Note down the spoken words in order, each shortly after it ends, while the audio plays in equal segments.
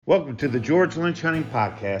Welcome to the George Lynch Hunting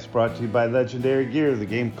Podcast, brought to you by Legendary Gear, the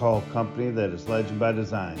game call company that is legend by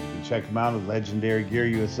design. You can check them out at Legendary Gear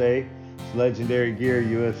USA. It's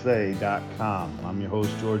legendarygearusa.com. I'm your host,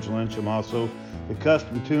 George Lynch. I'm also the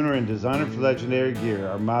custom tuner and designer for Legendary Gear.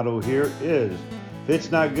 Our motto here is, if it's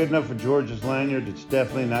not good enough for George's lanyard, it's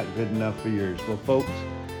definitely not good enough for yours. Well, folks,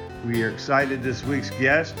 we are excited. This week's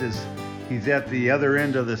guest is he's at the other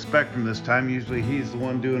end of the spectrum this time. Usually he's the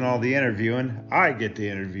one doing all the interviewing. I get to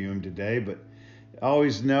interview him today, but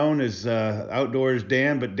always known as Outdoors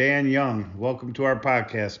Dan, but Dan Young. Welcome to our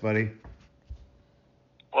podcast, buddy.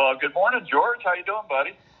 Well, good morning, George. How you doing,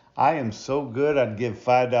 buddy? I am so good, I'd give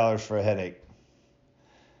 $5 for a headache.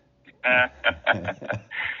 Amen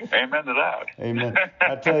to that. Amen.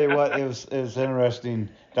 I tell you what, it was interesting.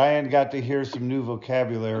 Diane got to hear some new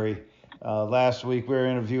vocabulary. Last week we were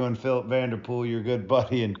interviewing Philip Vanderpool, your good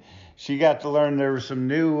buddy, and she got to learn there were some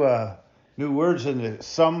new words in the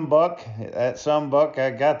sumbuck. That sumbuck,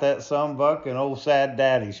 I got that sumbuck, and old sad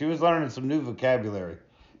daddy. She was learning some new vocabulary.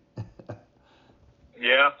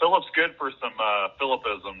 Yeah, Philip's good for some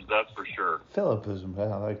Philipisms, that's for sure. Philipism,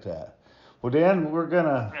 I like that. Well, Dan, we're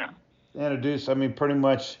gonna introduce. I mean, pretty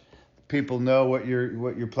much people know what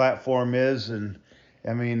your platform is, and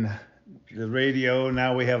I mean the radio.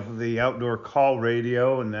 Now we have the outdoor call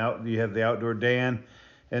radio, and now you have the outdoor Dan,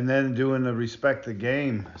 and then doing the respect the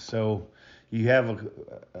game. So you have a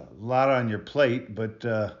lot on your plate. But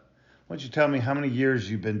why don't you tell me how many years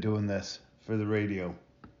you've been doing this for the radio?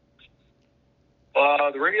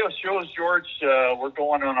 The radio shows, George, we're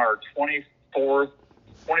going on our 24th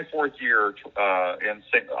year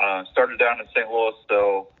started down in St. Louis,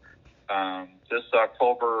 so this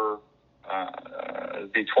October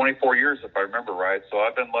it'd be 24 years if I remember right. So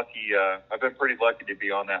I've been lucky. I've been pretty lucky to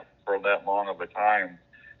be on that for that long of a time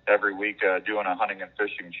every week doing a hunting and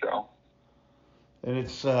fishing show. And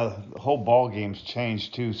it's the whole ball game's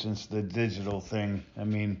changed too since the digital thing. I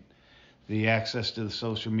mean, the access to the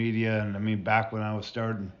social media, and I mean, back when I was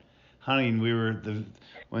starting hunting,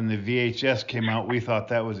 when the VHS came out, we thought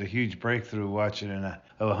that was a huge breakthrough watching a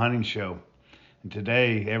hunting show. And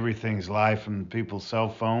today, everything's live from people's cell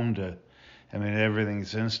phone to, I mean,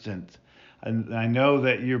 everything's instant. And I know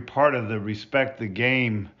that you're part of the Respect the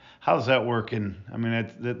Game. How's that working? I mean,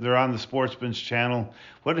 they're on the Sportsman's Channel.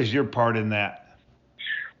 What is your part in that?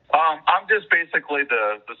 I'm just basically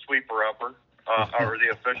the sweeper-upper, or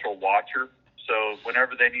the official watcher. So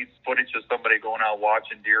whenever they need footage of somebody going out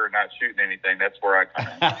watching deer and not shooting anything, that's where I come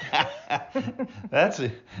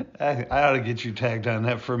in. I ought to get you tagged on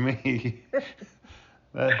that for me.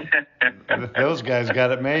 Those guys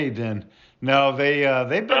got it made. And no,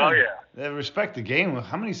 they've been. Oh yeah. They Respect the Game.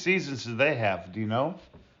 How many seasons do they have? Do you know?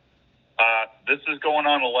 This is going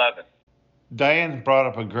on 11. Diane brought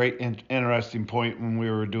up a great, interesting point when we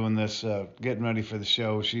were doing this, getting ready for the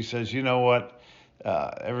show. She says, you know what?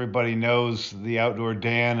 Everybody knows the Outdoor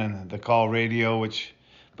Dan and the call radio,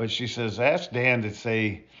 but she says, ask Dan to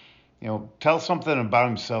say, tell something about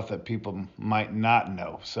himself that people might not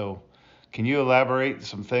know. So can you elaborate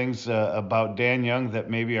some things about Dan Young that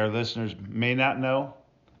maybe our listeners may not know?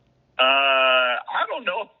 I don't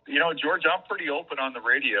know. George, I'm pretty open on the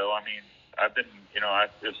radio. I mean, I've been,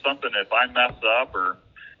 if I mess up or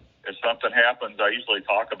if something happens, I usually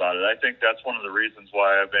talk about it. I think that's one of the reasons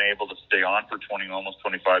why I've been able to stay on for almost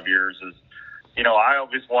 25 years is, I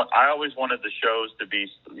always wanted the shows to be,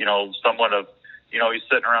 somewhat of, you're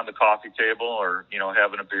sitting around the coffee table or,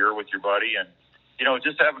 having a beer with your buddy and,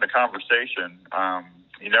 just having a conversation.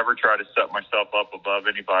 You never try to set myself up above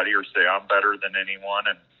anybody or say I'm better than anyone.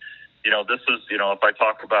 And, this is, if I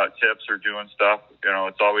talk about tips or doing stuff,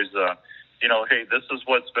 it's always, hey, this is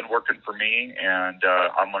what's been working for me, and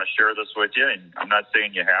I'm going to share this with you. And I'm not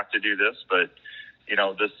saying you have to do this, but,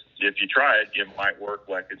 this, if you try it, it might work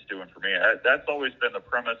like it's doing for me. That's always been the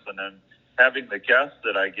premise. And then having the guests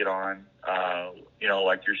that I get on,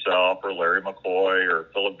 like yourself or Larry McCoy or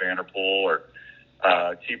Philip Vanderpool or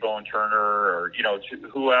T-Bone Turner or,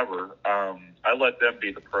 whoever, I let them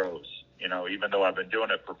be the pros, even though I've been doing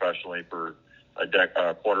it professionally for a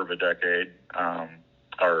quarter of a decade.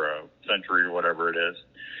 Or a century or whatever it is.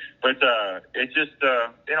 But it's just,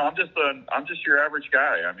 I'm just your average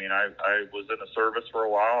guy. I mean, I was in the service for a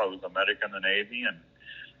while. I was a medic in the Navy, and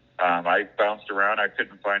I bounced around. I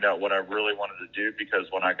couldn't find out what I really wanted to do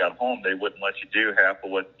because when I got home, they wouldn't let you do half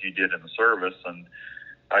of what you did in the service. And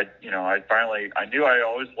I knew I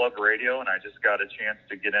always loved radio, and I just got a chance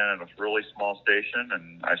to get in at a really small station,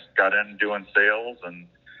 and I got in doing sales, and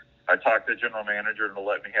I talked to the general manager to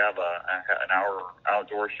let me have an hour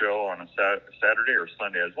outdoor show on a Saturday or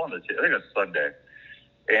Sunday. It was one of the two. I think it was Sunday.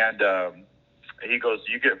 And he goes,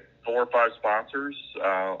 you get 4 or 5 sponsors,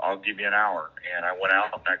 I'll give you an hour. And I went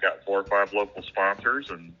out and I got 4 or 5 local sponsors,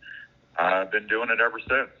 and I've been doing it ever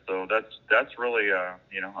since. So that's really,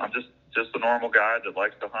 I'm just a normal guy that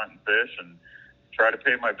likes to hunt and fish and try to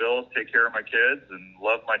pay my bills, take care of my kids, and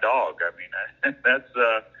love my dog. I mean,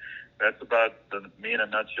 that's about me in a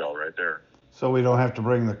nutshell right there. So we don't have to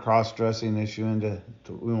bring the cross-dressing issue into.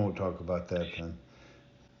 We won't talk about that then.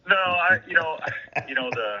 No,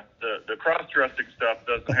 the cross-dressing stuff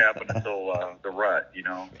doesn't happen until the rut. You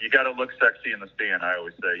got to look sexy in the stand. I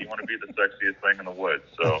always say you want to be the sexiest thing in the woods.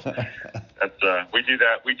 So that's we do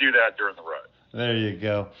that. We do that during the rut. There you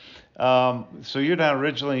go. So you're not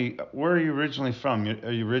originally. Where are you originally from?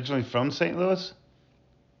 Are you originally from St. Louis?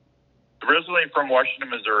 Originally from Washington,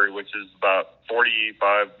 Missouri, which is about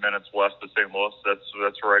 45 minutes west of St. Louis.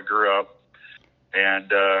 That's where I grew up,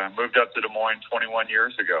 and moved up to Des Moines 21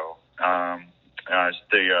 years ago.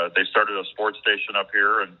 They started a sports station up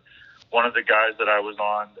here, and one of the guys that I was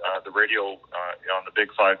on the radio on the Big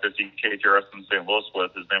 550 KTRS in St. Louis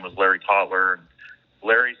with, his name was Larry Totler, and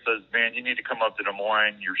Larry says, "Man, you need to come up to Des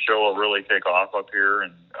Moines. Your show will really take off up here."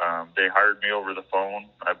 And they hired me over the phone.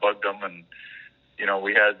 I bugged them, and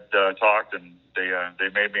we had talked, and they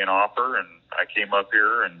made me an offer, and I came up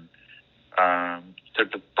here and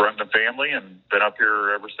brought the family, and been up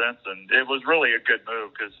here ever since. And it was really a good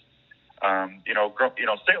move because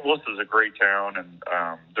St. Louis is a great town, and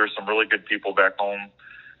there's some really good people back home.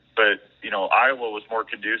 But Iowa was more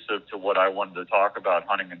conducive to what I wanted to talk about,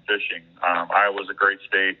 hunting and fishing. Iowa's a great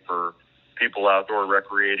state for people outdoor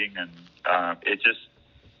recreating, and I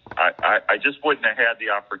just wouldn't have had the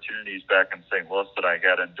opportunities back in St. Louis that I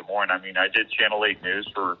had in Des Moines. I mean, I did Channel 8 News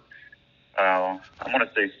for, I'm going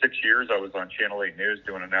to say 6 years. I was on Channel 8 News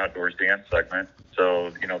doing an outdoors dance segment.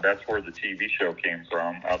 So, that's where the TV show came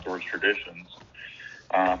from, Outdoors Traditions.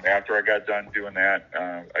 After I got done doing that,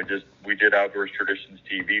 we did Outdoors Traditions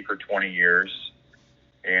TV for 20 years.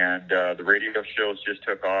 And the radio shows just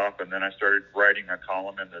took off. And then I started writing a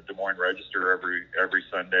column in the Des Moines Register every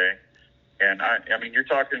Sunday. And I mean, you're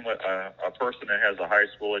talking with a person that has a high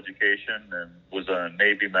school education and was a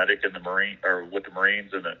Navy medic in the with the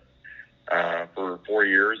Marines for 4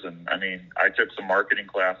 years. And I mean, I took some marketing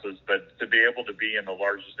classes, but to be able to be in the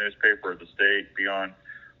largest newspaper of the state, be on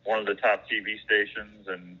one of the top TV stations,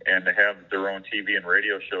 and to have their own TV and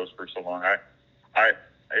radio shows for so long, I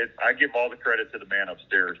give all the credit to the man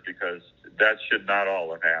upstairs, because that should not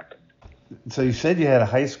all have happened. So you said you had a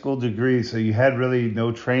high school degree, so you had really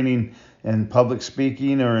no training in public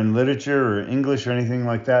speaking or in literature or English or anything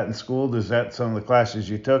like that in school? Is that some of the classes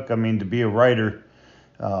you took? I mean, to be a writer,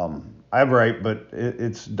 I write, but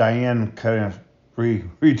it's Diane kind of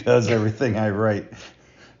redoes everything I write.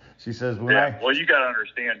 She says, well, you got to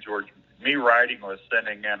understand, George, me writing was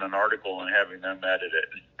sending in an article and having them edit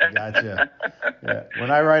it. Gotcha. Yeah.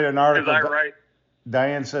 When I write an article, I write,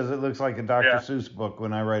 Diane says it looks like a Dr. Seuss book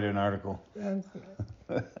when I write an article. Yeah,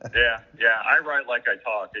 I write like I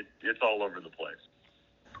talk. It's all over the place.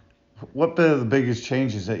 What are the biggest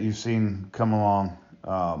changes that you've seen come along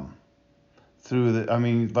through the? I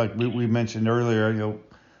mean, like we mentioned earlier,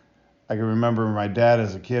 I can remember my dad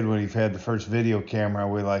as a kid when he had the first video camera.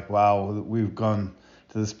 We're like, wow, we've gone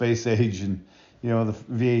to the space age, and the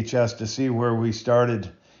VHS to see where we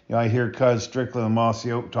started. I hear Cuz Strickland and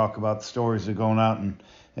Mossy Oak talk about the stories of going out and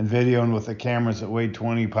videoing with the cameras that weighed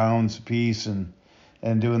 20 pounds a piece, and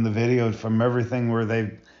doing the video from everything where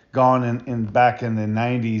they've gone in back in the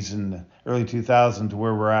 90s and the early 2000s to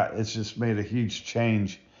where we're at. It's just made a huge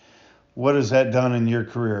change. What has that done in your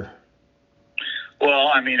career? Well,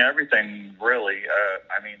 I mean, everything really.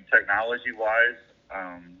 Technology-wise,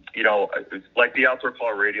 it's like the Outdoor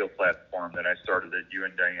Call radio platform that I started that you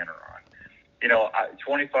and Diane are on.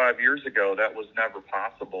 25 years ago, that was never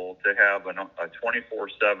possible to have a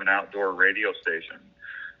 24/7 outdoor radio station.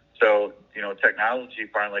 So, technology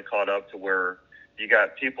finally caught up to where you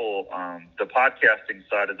got people, the podcasting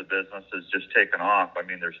side of the business has just taken off. I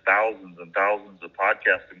mean, there's thousands and thousands of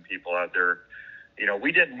podcasting people out there.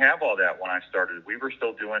 We didn't have all that when I started. We were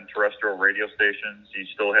still doing terrestrial radio stations. You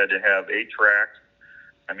still had to have 8-track.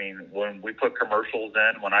 I mean, when we put commercials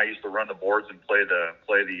in, when I used to run the boards and play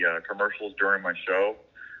the commercials during my show,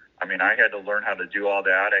 I mean, I had to learn how to do all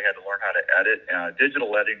that. I had to learn how to edit.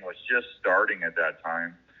 Digital editing was just starting at that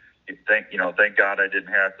time. Thank God I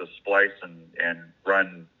didn't have to splice and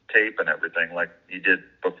run tape and everything like you did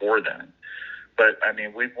before then. But I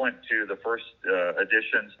mean, we've went to the first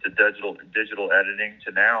additions to digital editing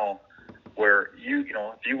to now, where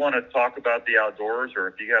if you want to talk about the outdoors, or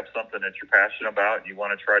if you have something that you're passionate about and you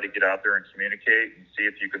want to try to get out there and communicate and see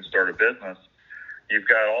if you can start a business, you've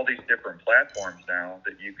got all these different platforms now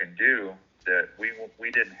that you can do that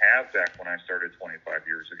we didn't have back when I started 25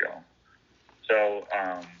 years ago. So,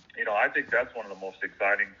 I think that's one of the most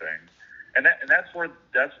exciting things. And that's where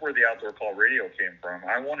the Outdoor Call radio came from.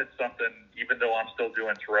 I wanted something, even though I'm still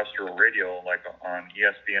doing terrestrial radio, like on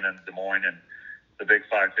ESPN in Des Moines and the Big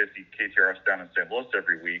 550 KTRS down in St. Louis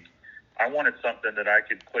every week. I wanted something that I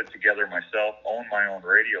could put together myself, own my own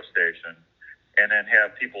radio station, and then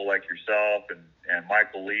have people like yourself and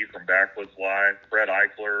Michael Lee from Backwoods Live, Fred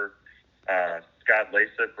Eichler, Scott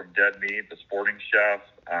Lasett from Dead Meat, the sporting chef,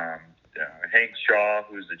 Hank Shaw,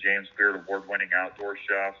 who's the James Beard award-winning outdoor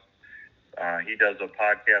chef. He does a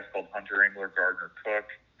podcast called Hunter Angler Gardener Cook.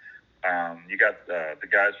 You got the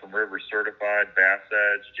guys from River Certified, Bass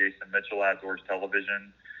Edge, Jason Mitchell, Outdoors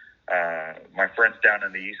Television. My friends down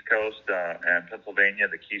in the East Coast and Pennsylvania,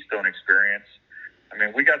 the Keystone Experience. I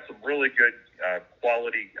mean, we got some really good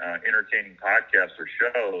quality entertaining podcasts or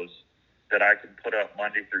shows that I can put up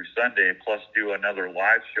Monday through Sunday, plus do another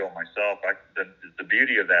live show myself. The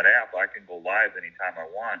beauty of that app, I can go live anytime I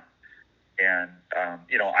want. And,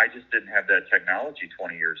 I just didn't have that technology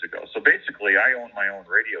 20 years ago. So basically, I own my own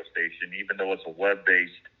radio station, even though it's a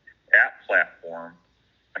web-based app platform.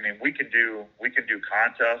 I mean, we can do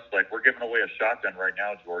contests. Like, we're giving away a shotgun right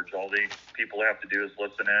now, George. All the people have to do is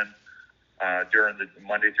listen in during the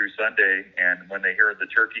Monday through Sunday, and when they hear the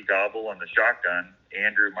turkey gobble and the shotgun,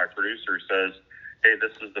 Andrew, my producer, says, "Hey,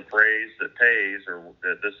 this is the phrase that pays," or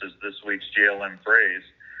 "This is this week's JLM phrase."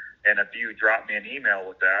 And if you drop me an email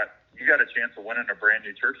with that, you got a chance of winning a brand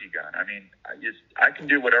new turkey gun. I mean, I can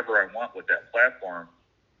do whatever I want with that platform.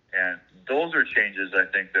 And those are changes, I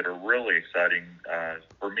think, that are really exciting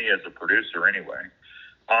for me as a producer anyway.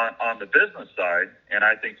 On the business side, and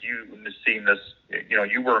I think you've seen this,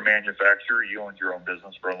 you were a manufacturer, you owned your own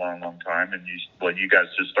business for a long, long time, and you guys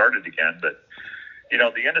just started again. But,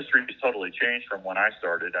 the industry has totally changed from when I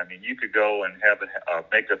started. I mean, you could go and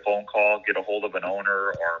make a phone call, get a hold of an owner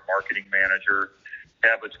or a marketing manager,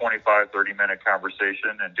 have a 25, 30-minute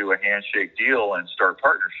conversation and do a handshake deal and start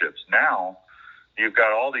partnerships. Now, you've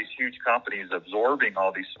got all these huge companies absorbing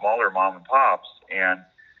all these smaller mom and pops, and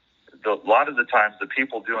a lot of the times the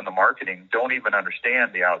people doing the marketing don't even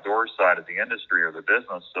understand the outdoor side of the industry or the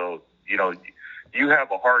business. So, you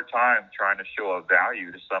have a hard time trying to show a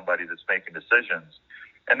value to somebody that's making decisions.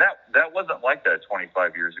 And that wasn't like that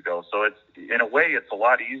 25 years ago. So it's, in a way, it's a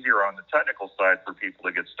lot easier on the technical side for people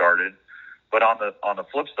to get started. But on the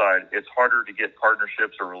flip side, it's harder to get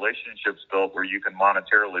partnerships or relationships built where you can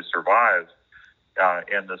monetarily survive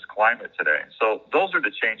in this climate today. So those are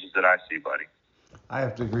the changes that I see, buddy. I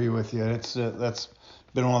have to agree with you. It's that's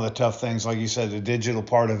been one of the tough things. Like you said, the digital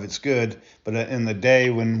part of it's good, but in the day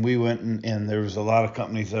when we went and there was a lot of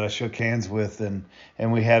companies that I shook hands with, and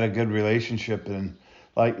we had a good relationship, and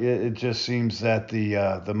like it just seems that the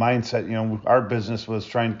mindset, our business was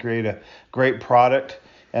trying to create a great product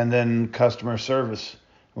and then customer service,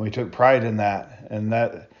 and we took pride in that. And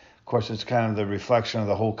that, of course, it's kind of the reflection of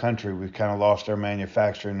the whole country. We've kind of lost our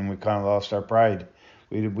manufacturing, and we kind of lost our pride.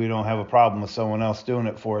 We don't have a problem with someone else doing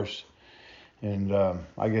it for us. And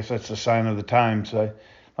I guess that's a sign of the times.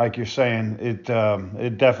 Like you're saying, it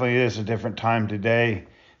definitely is a different time today,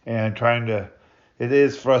 and it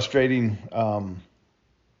is frustrating, kind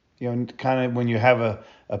of when you have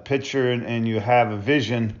a picture and you have a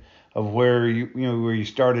vision of where you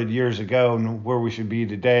started years ago and where we should be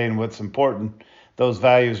today and what's important. Those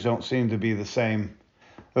values don't seem to be the same.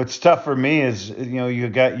 What's tough for me is, you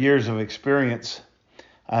got years of experience,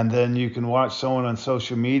 and then you can watch someone on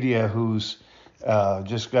social media who's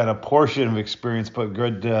just got a portion of experience, but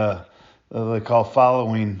good, they call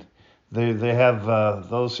following. They have,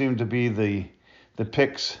 those seem to be the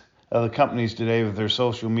picks of the companies today with their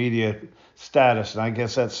social media status. And I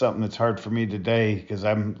guess that's something that's hard for me today, because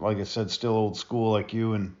I'm, like I said, still old school like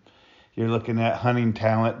you, and you're looking at hunting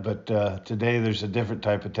talent. But today there's a different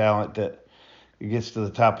type of talent that gets to the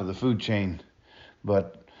top of the food chain.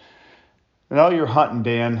 But now you're hunting,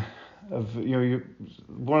 Dan.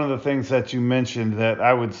 One of the things that you mentioned that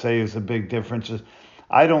I would say is a big difference is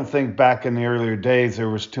I don't think back in the earlier days there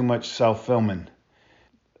was too much self-filming.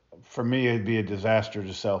 For me, it'd be a disaster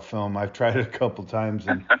to self-film. I've tried it a couple times,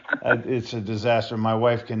 and it's a disaster. My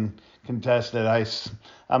wife can contest that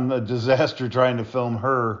I'm a disaster trying to film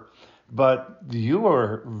her. But you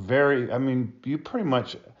are you pretty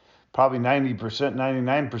much probably 90%,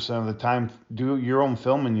 99% of the time do your own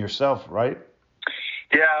filming yourself, right?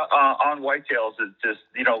 Yeah, on whitetails, it's just,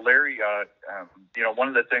 Larry, one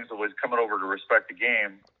of the things that was coming over to Respect the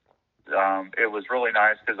Game, it was really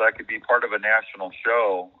nice because I could be part of a national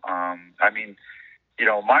show.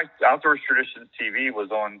 my Outdoors Traditions TV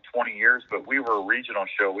was on 20 years, but we were a regional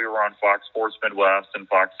show. We were on Fox Sports Midwest and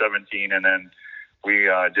Fox 17, and then we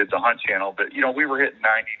did the Hunt Channel. But, we were hitting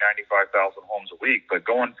 95,000 homes a week. But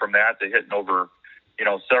going from that to hitting over,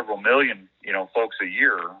 several million, folks a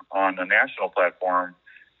year on the national platform,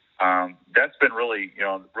 that's been really,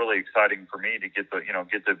 really exciting for me to get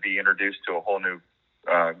to be introduced to a whole new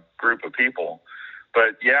group of people.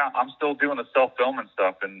 But yeah, I'm still doing the self-filming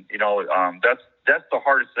stuff, and that's the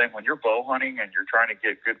hardest thing when you're bow hunting and you're trying to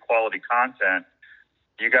get good quality content.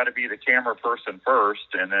 You got to be the camera person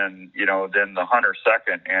first, and then then the hunter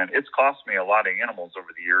second. And it's cost me a lot of animals over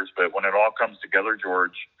the years, but when it all comes together,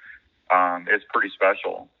 George, it's pretty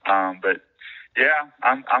special. But yeah,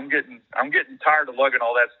 I'm getting tired of lugging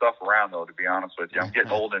all that stuff around, though. To be honest with you, I'm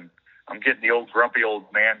getting old, and I'm getting the old grumpy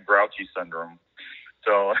old man grouchy syndrome.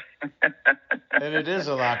 So, and it is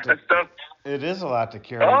a lot to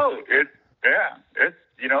carry. Oh, it's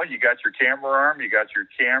you got your camera arm, you got your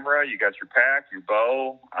camera, you got your pack, your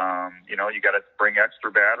bow. You got to bring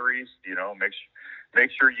extra batteries. Make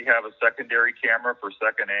sure you have a secondary camera for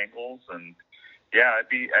second angles, and yeah,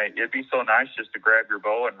 it'd be so nice just to grab your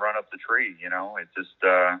bow and run up the tree. It's just.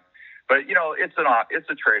 But it's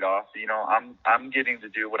a trade-off. I'm getting to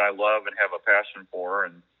do what I love and have a passion for,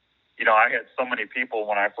 and I had so many people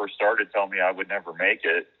when I first started tell me I would never make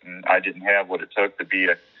it, and I didn't have what it took to be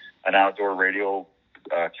an outdoor radio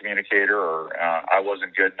communicator, or I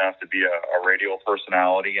wasn't good enough to be a radio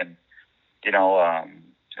personality. And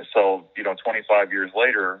so 25 years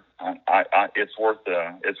later, it's worth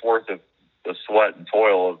the sweat and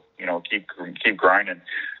toil of keep grinding.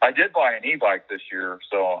 I did buy an e-bike this year,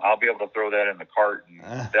 so I'll be able to throw that in the cart, and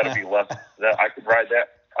that'll be less. That I can ride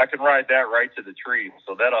that. I can ride that right to the tree,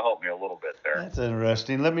 so that'll help me a little bit there. That's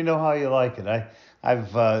interesting. Let me know how you like it.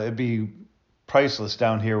 It'd be priceless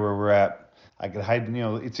down here where we're at. I could hide.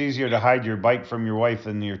 It's easier to hide your bike from your wife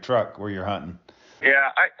than your truck where you're hunting.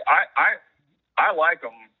 Yeah, I like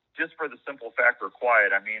them just for the simple factor of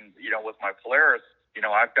quiet. I mean, with my Polaris,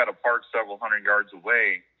 I've got to park several hundred yards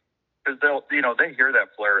away because they hear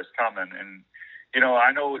that Polaris coming. And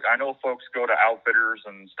I know folks go to outfitters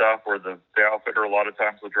and stuff where the outfitter a lot of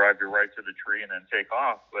times will drive you right to the tree and then take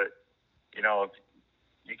off. But if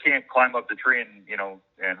you can't climb up the tree and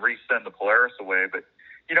and resend the Polaris away. But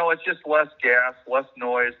it's just less gas, less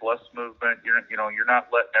noise, less movement. You're not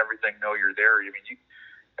letting everything know you're there. I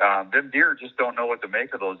mean, them deer just don't know what to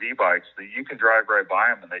make of those e-bikes. You can drive right by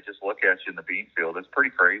them and they just look at you in the bean field. It's pretty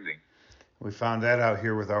crazy. We found that out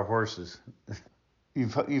here with our horses. You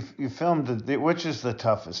filmed which is the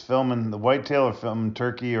toughest, filming the whitetail or filming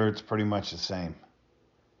turkey, or it's pretty much the same?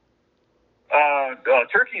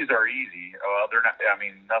 Turkeys are easy. They're not. I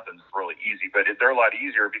mean, nothing's really easy, but they're a lot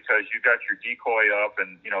easier because you got your decoy up,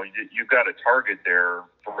 and you've got a target there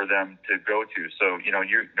for them to go to. So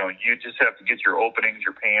you just have to get your openings,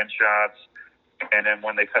 your pan shots, and then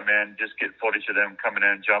when they come in, just get footage of them coming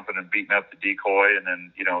in, jumping and beating up the decoy, and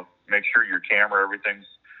then make sure your camera, everything's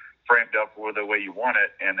framed up the way you want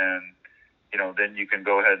it, and then then you can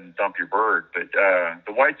go ahead and dump your bird. But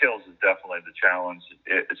the whitetails is definitely the challenge,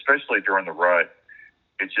 especially during the rut.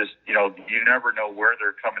 It's just you never know where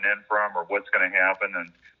they're coming in from or what's going to happen.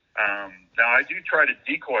 And now I do try to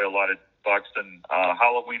decoy a lot of bucks, and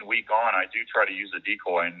Halloween week on, I do try to use a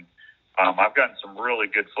decoy, and I've gotten some really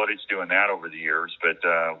good footage doing that over the years. But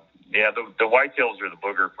yeah, the whitetails are the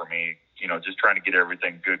booger for me. Just trying to get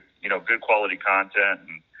everything good, good quality content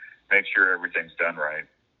and make sure everything's done right.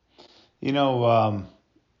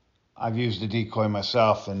 I've used a decoy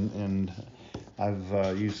myself, and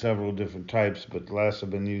I've used several different types, but last I've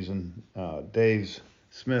been using Dave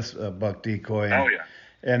Smith's buck decoy. Oh yeah.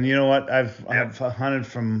 And you know what? I've hunted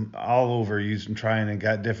from all over trying and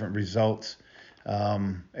got different results.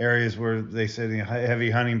 Areas where they said heavy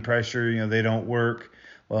hunting pressure, they don't work.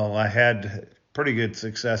 Well, I had pretty good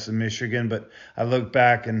success in Michigan, but I look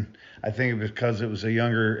back and I think it was because it was a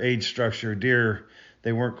younger age structure deer.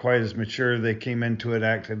 They weren't quite as mature. They came into it,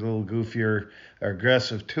 acted a little goofier, or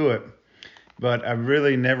aggressive to it. But I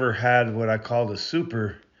really never had what I called a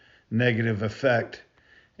super negative effect.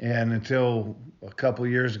 And until a couple of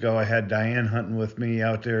years ago, I had Diane hunting with me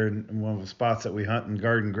out there in one of the spots that we hunt in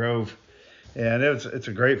Garden Grove. And it's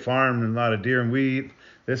a great farm and a lot of deer. And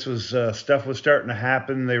this was stuff was starting to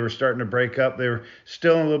happen. They were starting to break up. They were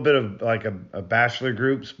still in a little bit of like a bachelor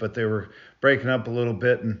groups, but they were breaking up a little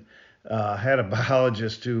bit. And I had a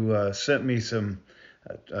biologist who sent me some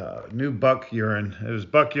new buck urine. It was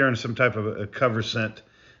buck urine, some type of a cover scent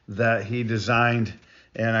that he designed.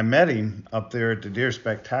 And I met him up there at the Deer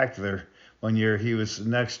Spectacular one year. He was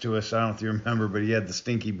next to us. I don't know if you remember, but he had the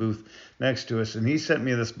stinky booth next to us, and he sent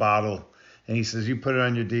me this bottle, and he says, "You put it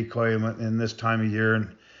on your decoy in this time of year."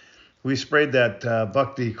 And we sprayed that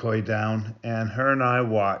buck decoy down, and her and I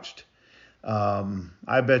watched.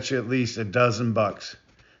 I bet you at least a dozen bucks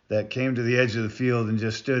that came to the edge of the field and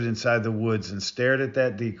just stood inside the woods and stared at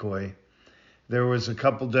that decoy. There was a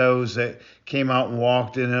couple does that came out and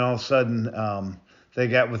walked in, and all of a sudden they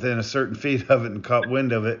got within a certain feet of it and caught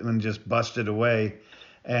wind of it and just busted away.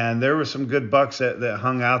 And there were some good bucks that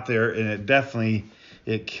hung out there, and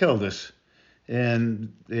it killed us.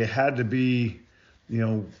 And it had to be,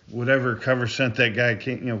 whatever cover scent that guy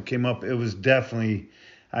came up. It was definitely.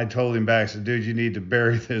 I told him back, I said, "Dude, you need to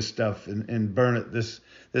bury this stuff and burn it. This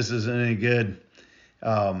isn't any good."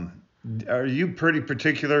 Are you pretty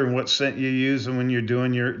particular in what scent you use and when you're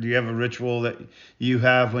doing do you have a ritual that you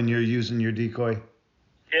have when you're using your decoy?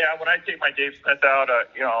 Yeah, when I take my Dave Smith out,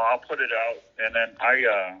 I'll put it out, and then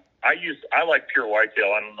I like pure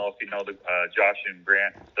whitetail. I don't know if you know the Josh and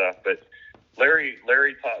Grant and stuff, but Larry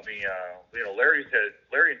taught me. Larry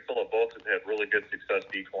and Philip both have had really good success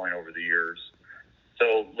decoying over the years.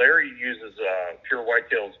 So Larry uses Pure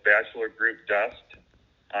Whitetail's Bachelor Group Dust.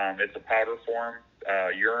 It's a powder form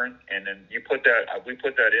urine, and then we put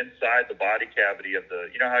that inside the body cavity of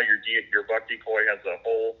how your buck decoy has a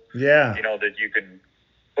hole, that you can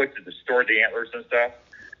put to store the antlers and stuff.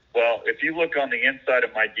 Well, if you look on the inside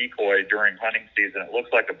of my decoy during hunting season, it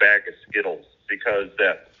looks like a bag of Skittles because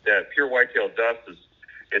that Pure Whitetail dust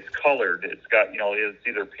it's colored. It's got it's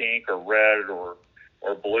either pink or red or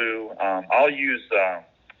blue. I'll use that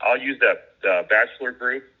Bachelor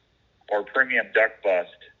Group or Premium Duck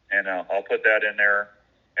Bust, and I'll put that in there.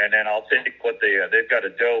 And then I'll take what they've got a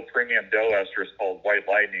premium doe estrus called White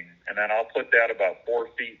Lightning, and then I'll put that about 4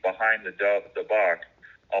 feet behind the buck.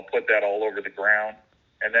 I'll put that all over the ground,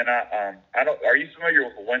 and then I don't. Are you familiar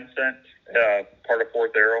with Winscent, part of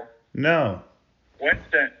Fourth Arrow? No.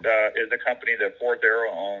 Winscent is a company that Fourth Arrow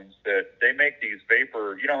owns. That they make these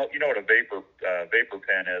vapor. You know what a vapor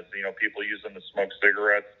pen is. People use them to smoke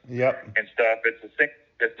cigarettes. Yep. And stuff. It's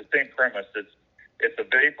the same premise. It's a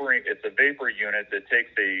vapor unit that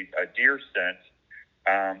takes a deer scent,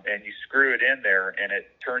 and you screw it in there, and it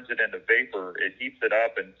turns it into vapor. It heats it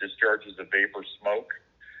up and discharges a vapor smoke,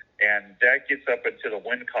 and that gets up into the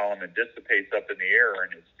wind column and dissipates up in the air,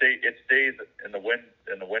 and it stays in the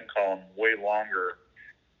wind column way longer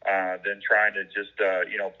than trying to just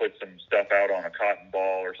put some stuff out on a cotton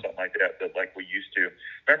ball or something like that like we used to.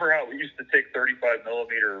 Remember how we used to take 35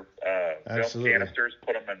 millimeter film canisters,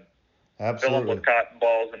 put them in. Absolutely. Fill them with cotton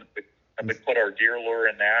balls, and we put our deer lure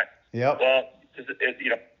in that. Yep. Well,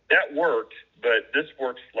 that worked, but this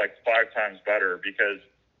works like 5 times better because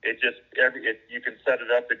you can set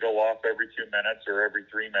it up to go off every 2 minutes or every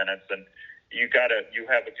 3 minutes, and you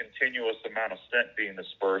have a continuous amount of scent being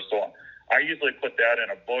dispersed. So I usually put that in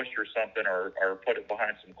a bush or something, or put it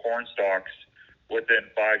behind some corn stalks within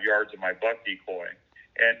 5 yards of my buck decoy.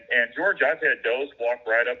 And George, I've had does walk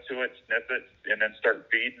right up to it, sniff it, and then start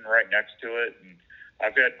feeding right next to it. And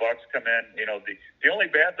I've had bucks come in. The only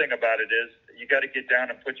bad thing about it is you got to get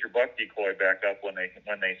down and put your buck decoy back up when they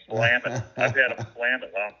slam it. I've had them slam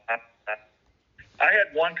it. I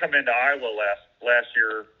had one come into Iowa last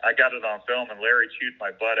year. I got it on film, and Larry chewed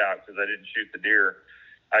my butt out because I didn't shoot the deer.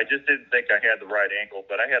 I just didn't think I had the right angle,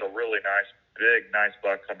 but I had a really nice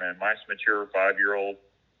buck come in. Mine's mature 5-year-old.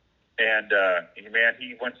 And, man,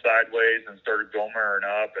 he went sideways and started gomering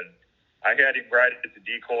up, and I had him right at the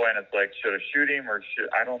decoy, and it's like, should I shoot him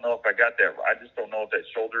I don't know if I got that. I just don't know if that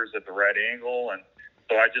shoulder is at the right angle, and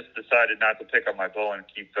so I just decided not to pick up my bow and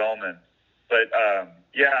keep filming. But,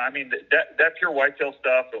 I mean, that Pure Whitetail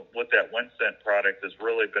stuff with that Winscent product has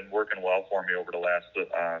really been working well for me over the last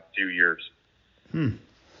few years.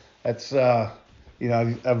 That's,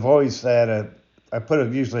 I've always said I put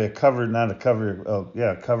usually a cover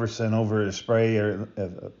scent over a spray or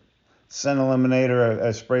a scent eliminator.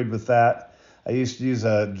 I sprayed with that. I used to use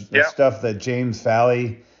the stuff that James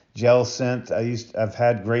Valley gel scent. I've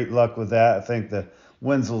had great luck with that. I think the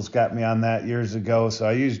Wenzel's got me on that years ago. So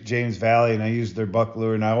I used James Valley, and I used their buck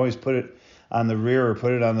lure, and I always put it on the rear or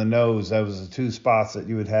put it on the nose. That was the 2 spots that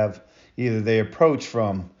you would have either they approach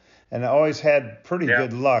from. And I always had pretty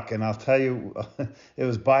good luck. And I'll tell you, it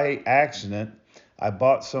was by accident. I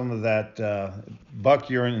bought some of that buck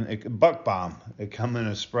bomb. It come in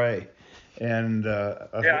a spray, and I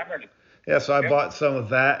remember. Yeah, so I bought some of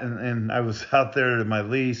that, and I was out there at my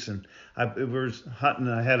lease, and I was hunting.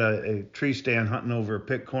 I had a tree stand hunting over a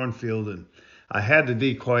pit cornfield, and I had the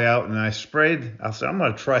decoy out and I sprayed. I said, I'm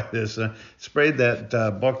going to try this. And I sprayed that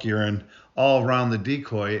buck urine all around the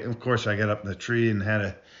decoy. And of course, I got up in the tree and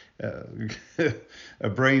had a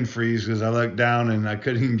brain freeze because I looked down and I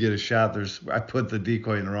couldn't even get a shot. I put the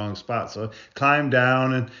decoy in the wrong spot. So I climbed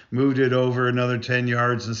down and moved it over another 10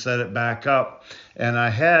 yards and set it back up. And I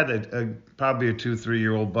had probably a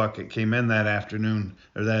 2-3-year-old buck that came in that afternoon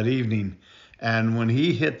or that evening. And when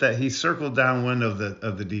he hit that, he circled downwind of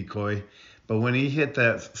the decoy. But when he hit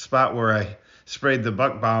that spot where I sprayed the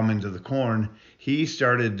buck bomb into the corn, he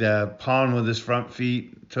started pawing with his front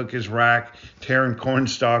feet, took his rack, tearing corn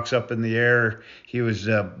stalks up in the air. He was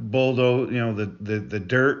bulldoze, the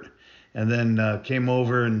dirt, and then came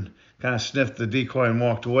over and kind of sniffed the decoy and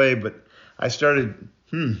walked away. But I started,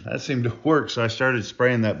 that seemed to work, so I started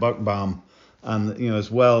spraying that buck bomb on,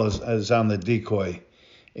 as well as on the decoy.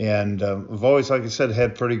 And I've always, like I said,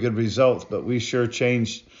 had pretty good results, but we sure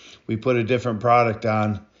changed. We put a different product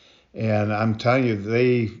on, and I'm telling you,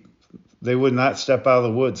 they would not step out of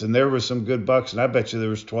the woods. And there were some good bucks, and I bet you there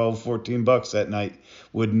was 12, 14 bucks that night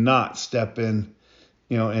would not step in,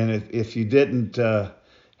 and if you didn't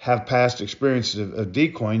have past experience of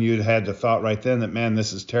decoying, you'd had the thought right then that, man,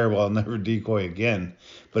 this is terrible, I'll never decoy again.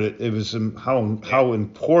 But it was how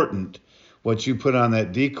important what you put on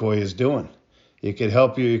that decoy is doing. It could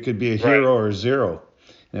help you. It could be a hero or a zero.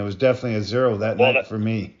 And it was definitely a zero that night for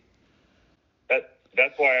me.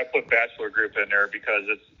 That's why I put Bachelor Group in there, because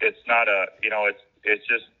it's not it's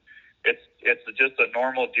just a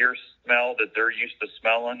normal deer smell that they're used to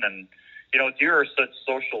smelling. And deer are such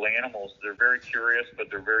social animals. They're very curious, but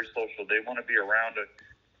they're very social. They want to be around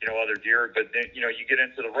other deer. But then, you get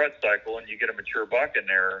into the rut cycle and you get a mature buck in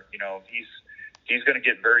there. He's going to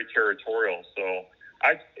get very territorial. So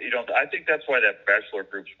I think that's why that Bachelor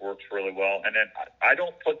Group works really well. And then I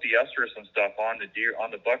don't put the estrus and stuff on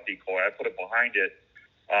the buck decoy. I put it behind it,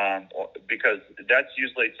 because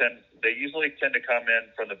they usually tend to come in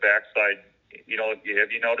from the backside.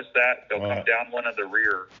 Have you noticed that? They'll come down one of the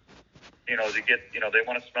rear. They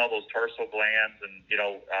want to smell those tarsal glands, and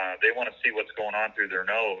they want to see what's going on through their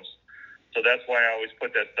nose. So that's why I always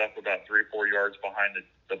put that stuff about 3-4 yards behind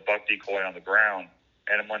the buck decoy on the ground.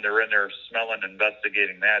 And when they're in there smelling,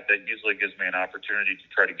 investigating that usually gives me an opportunity to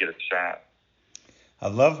try to get a shot. I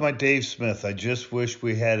love my Dave Smith. I just wish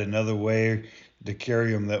we had another way to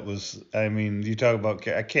carry him that was, you talk about,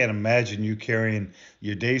 I can't imagine you carrying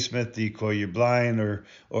your Dave Smith decoy, your blind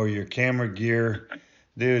or your camera gear.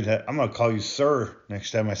 Dude, I'm going to call you sir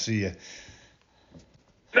next time I see you.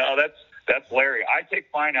 No, that's Larry. I take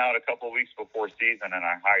mine out a couple of weeks before season and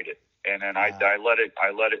I hide it. And then I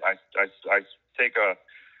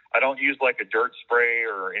don't use like a dirt spray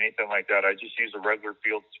or anything like that. I just use a regular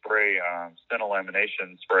field spray, stint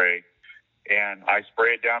elimination spray, and I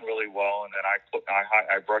spray it down really well. And then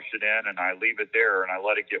I brush it in and I leave it there and I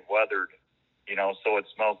let it get weathered, so it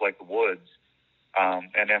smells like the woods.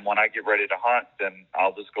 And then when I get ready to hunt, then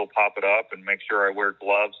I'll just go pop it up and make sure I wear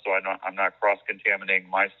gloves so I'm not cross-contaminating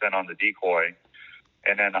my scent on the decoy.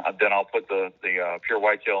 And then I'll put the pure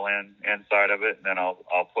whitetail inside of it, and then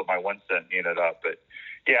I'll put my one scent unit up. But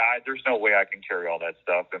yeah, there's no way I can carry all that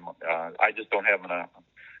stuff, and I just don't have enough.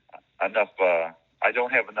 I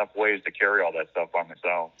don't have enough ways to carry all that stuff by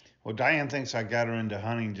myself. Well, Diane thinks I got her into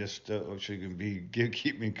hunting just so she can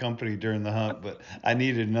keep me company during the hunt, but I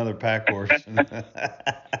needed another pack horse. Yeah,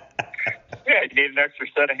 you need an extra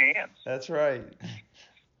set of hands. That's right.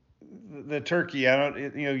 The turkey,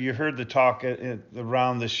 you heard the talk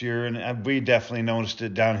around this year, and we definitely noticed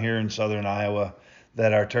it down here in southern Iowa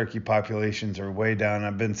that our turkey populations are way down.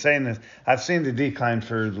 I've been saying this. I've seen the decline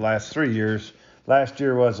for the last 3 years. Last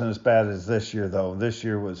year wasn't as bad as this year, though. This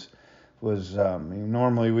year was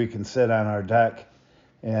normally we can sit on our deck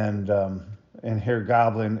and hear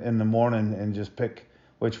gobbling in the morning and just pick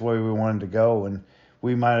which way we wanted to go. And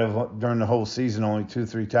we might have, during the whole season, only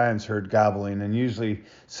 2-3 times heard gobbling. And usually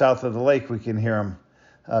south of the lake, we can hear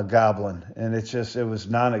them gobbling. And it was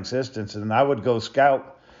non-existent. And I would go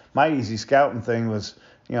scout. My easy scouting thing was,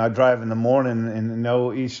 I'd drive in the morning and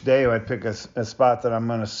know each day I'd pick a spot that I'm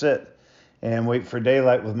going to sit and wait for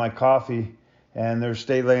daylight with my coffee. And there's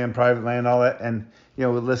state land, private land, all that. And, we'd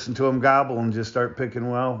listen to them gobble and just start picking,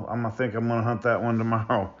 I'm going to hunt that one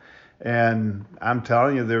tomorrow. And I'm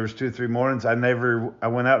telling you, there was 2-3 mornings I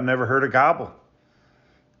went out and never heard a gobble.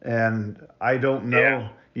 And I don't know. Yeah.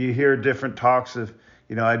 You hear different talks of,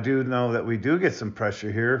 I do know that we do get some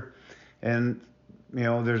pressure here. And,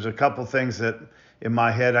 there's a couple things that in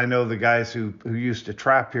my head, I know the guys who used to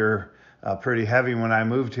trap here pretty heavy when I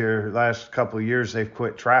moved here. Last couple of years, they've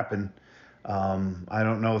quit trapping. I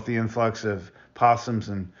don't know if the influx of possums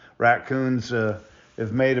and raccoons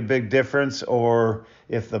have made a big difference, or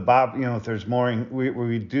if if there's more.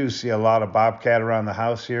 We do see a lot of bobcat around the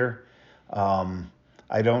house here.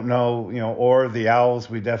 I don't know, or the owls.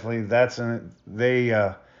 We definitely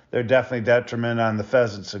they're definitely detriment on the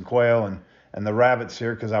pheasants and quail and the rabbits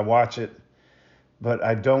here because I watch it, but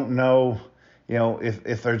I don't know,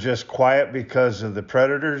 if they're just quiet because of the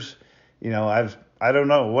predators. I don't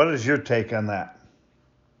know. What is your take on that?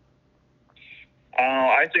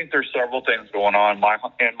 I think there's several things going on.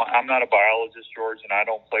 I'm not a biologist, George, and I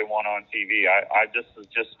don't play one on TV. This is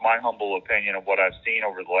just my humble opinion of what I've seen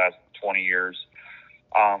over the last 20 years.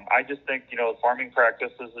 I just think, farming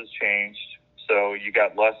practices has changed. So you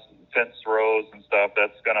got less fenced rows and stuff.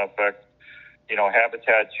 That's going to affect,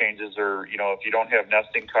 habitat changes, or, if you don't have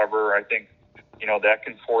nesting cover, I think, that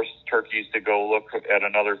can force turkeys to go look at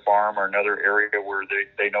another farm or another area where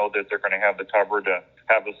they know that they're going to have the cover to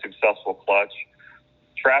have a successful clutch.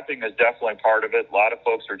 Trapping is definitely part of it. A lot of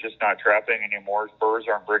folks are just not trapping anymore. Spurs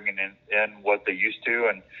aren't bringing in what they used to,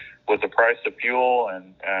 and with the price of fuel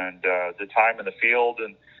and the time in the field,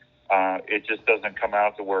 and it just doesn't come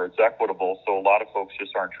out to where it's equitable. So a lot of folks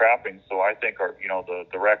just aren't trapping. So I think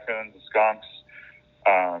the raccoons, the skunks,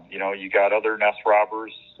 you got other nest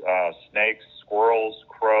robbers, snakes, squirrels,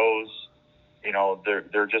 crows.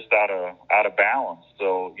 They're just out of balance.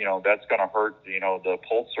 So, that's going to hurt, the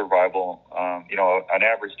poult survival. An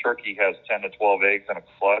average turkey has 10 to 12 eggs in a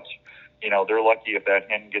clutch. They're lucky if that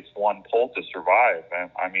hen gets one poult to survive.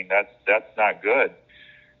 And I mean, that's not good.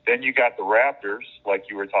 Then you got the raptors, like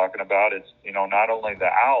you were talking about. It's, not only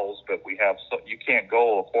the owls, but you can't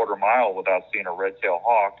go a quarter mile without seeing a red-tailed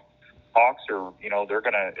hawk. Hawks are,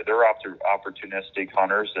 they're opportunistic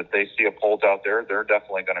hunters. If they see a poult out there, they're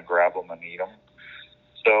definitely going to grab them and eat them.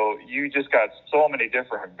 So you just got so many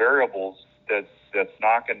different variables that's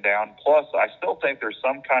knocking down. Plus, I still think there's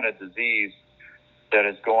some kind of disease that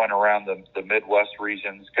is going around the Midwest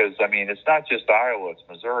regions, because, it's not just Iowa, it's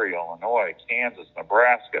Missouri, Illinois, Kansas,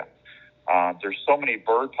 Nebraska. There's so many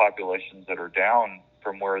bird populations that are down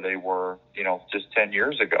from where they were, just 10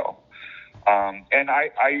 years ago. And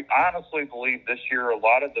I honestly believe this year a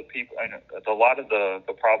lot of the people and a lot of the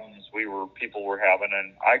problems people were having,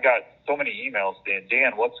 and I got so many emails saying,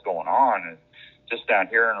 Dan, what's going on? And just down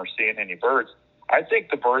here and we're seeing any birds. I think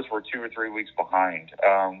the birds were 2 or 3 weeks behind.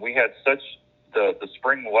 We had such the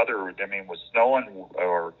spring weather. Was snowing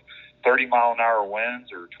or 30-mile-an-hour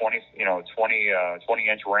winds or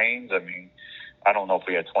 20-inch rains. I don't know if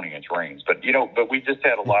we had 20-inch rains, but we just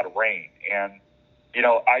had a lot of rain. And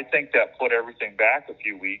I think that put everything back a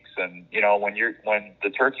few weeks. And, when the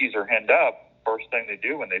turkeys are henned up, first thing they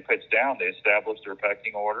do when they pitch down, they establish their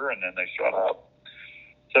pecking order and then they shut up.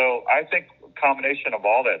 So I think a combination of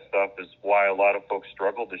all that stuff is why a lot of folks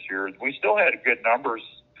struggled this year. We still had good numbers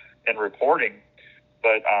in reporting,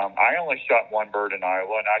 but I only shot one bird in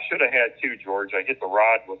Iowa, and I should have had two, George. I hit the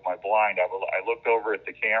rod with my blind. I looked over at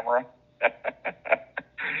the camera,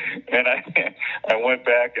 and I went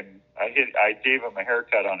back and I gave him a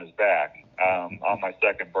haircut on his back on my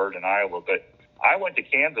second bird in Iowa. But I went to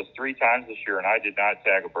Kansas 3 times this year, and I did not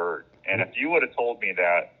tag a bird. And if you would have told me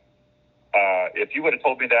that,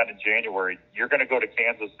 in January, you're going to go to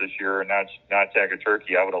Kansas this year and not tag a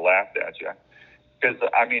turkey, I would have laughed at you. Because,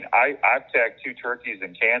 I've tagged 2 turkeys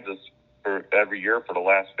in Kansas for every year for the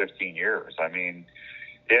last 15 years.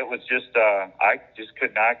 It was just I just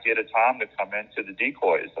could not get a tom to come into the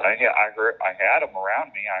decoys. I had them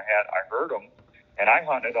around me. I heard them, and I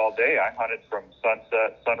hunted all day. I hunted from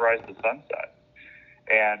sunrise to sunset,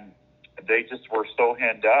 and they just were so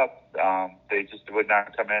henned up. They just would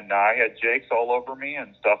not come in. Now, I had jakes all over me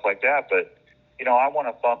and stuff like that, but I want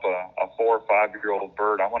to thump a 4 or 5-year-old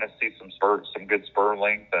bird. I want to see some good spur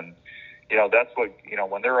length, and that's what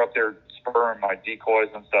when they're up there spurring my decoys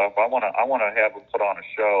and stuff. I want to have them put on a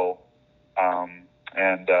show,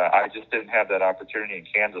 and I just didn't have that opportunity in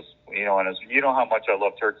Kansas. And as you know how much I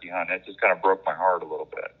love turkey hunting, it just kind of broke my heart a little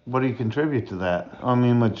bit. What do you contribute to that?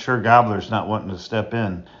 With sure gobblers not wanting to step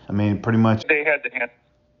in. Pretty much they had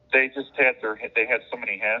they had so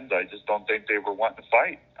many hens. I just don't think they were wanting to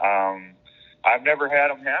fight. I've never had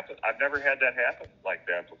them happen. I've never had that happen like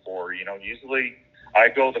that before. Usually I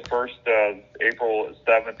go the first April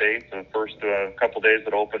 7th, 8th, the first couple days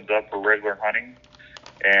it opens up for regular hunting,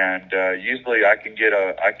 and usually I can get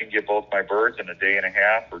both my birds in a day and a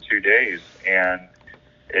half or 2 days, and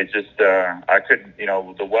it just I couldn't.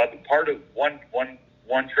 The weather part of one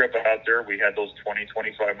trip out there, we had those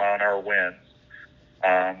 20-25 mile an hour winds,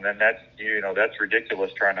 and that's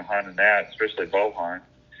ridiculous trying to hunt in that, especially bow hunt.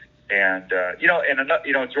 And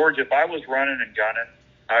George, if I was running and gunning,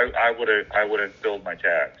 I would have filled my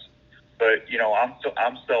tags. But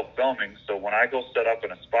I'm self filming, so when I go set up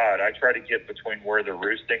in a spot, I try to get between where they're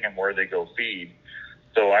roosting and where they go feed.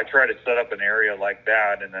 So I try to set up an area like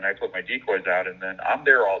that, and then I put my decoys out, and then I'm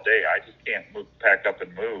there all day. I just can't pack up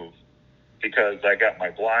and move because I got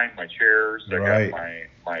my blind, my chairs, I got my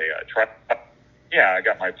tripod. Yeah, I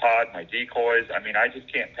got my pod, my decoys. I mean, I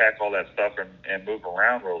just can't pack all that stuff and move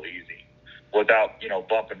around real easy without,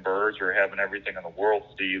 bumping birds or having everything in the world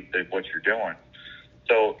see what you're doing.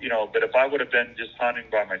 So, but if I would have been just hunting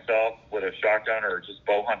by myself with a shotgun or just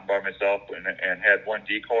bow hunting by myself and had one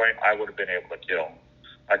decoy, I would have been able to kill.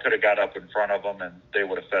 I could have got up in front of them and they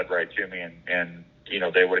would have fed right to me and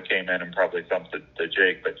they would have came in and probably thumped the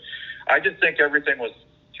Jake. But I just think everything was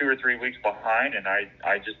 2 or 3 weeks behind, and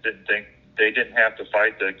I just didn't think they didn't have to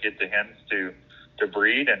fight to get the hens to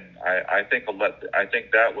breed, and I think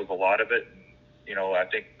that was a lot of it. I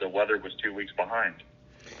think the weather was 2 weeks behind.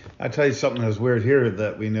 I'll tell you something that was weird here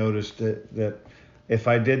that we noticed that if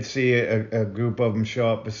I did see a group of them show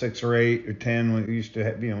up, 6 or 8 or 10, we used to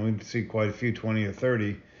have, we'd see quite a few, 20 or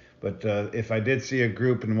 30. But if I did see a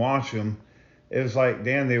group and watch them, it was like,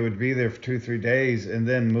 Dan, they would be there for 2-3 days and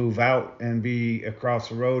then move out and be across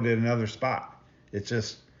the road at another spot. It's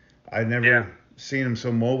just, I'd never seen them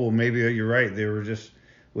so mobile. Maybe you're right. They were just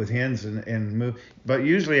with hens and move. But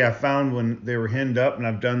usually I found when they were henned up, and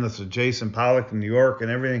I've done this with Jason Pollock in New York and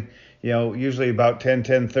everything, usually about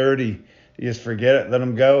 10:30, you just forget it, let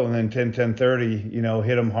them go. And then 10:30,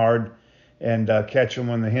 hit them hard and catch them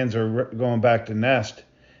when the hens are going back to nest.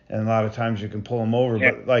 And a lot of times you can pull them over.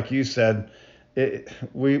 Yeah. But like you said,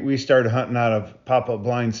 we started hunting out of pop-up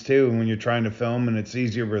blinds too. And when you're trying to film, and it's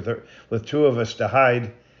easier with 2 of us to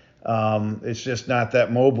hide, it's just not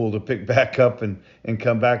that mobile to pick back up and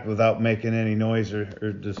come back without making any noise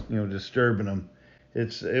or just disturbing them.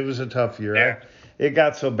 It was a tough year. Yeah. It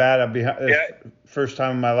got so bad. First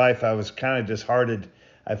time in my life I was kind of disheartened.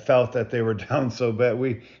 I felt that they were down so bad.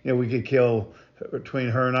 We could kill, between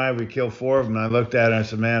her and I, we killed 4 of them. And I looked at it and I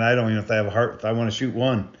said, man, I don't even know if I have a heart. If I want to shoot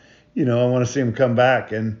one, I want to see them come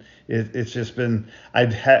back. And it's just been. I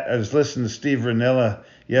was listening to Steve Ranilla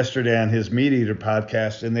yesterday on his Meat Eater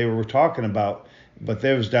podcast, and they were talking about, but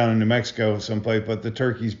they was down in New Mexico someplace, but the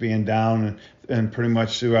turkeys being down and pretty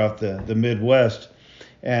much throughout the Midwest.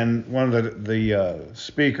 And one of the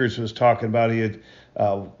speakers was talking about, he had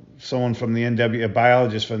someone from the a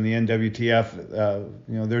biologist from the NWTF,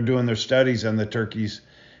 they're doing their studies on the turkeys,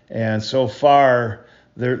 and so far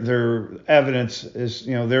their evidence is,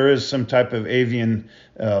 there is some type of avian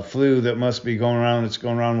flu that must be going around, that's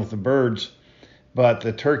going around with the birds, but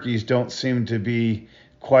the turkeys don't seem to be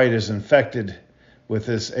quite as infected with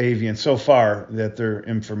this avian so far, that their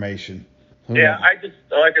information. Yeah, like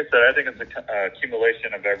I said, I think it's an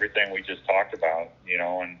accumulation of everything we just talked about,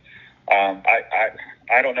 and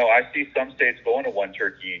I don't know. I see some states going to 1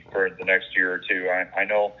 turkey for the next year or 2. I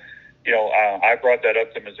know, I brought that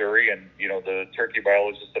up to Missouri, and, the turkey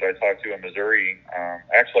biologist that I talked to in Missouri,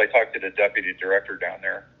 actually I talked to the deputy director down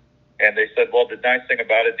there, and they said, well, the nice thing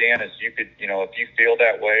about it, Dan, is you could, if you feel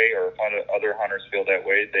that way, or if other hunters feel that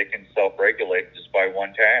way, they can self-regulate just by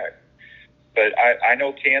 1 tag. But I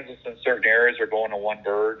know Kansas and certain areas are going to 1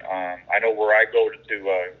 bird. I know where I go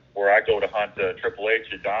to hunt Triple H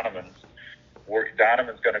at Donovan's.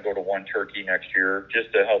 Donovan's going to go to 1 turkey next year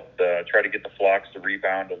just to help try to get the flocks to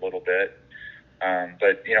rebound a little bit.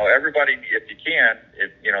 But everybody, if you can,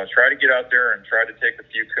 try to get out there and try to take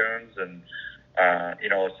a few coons and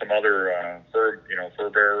some other fur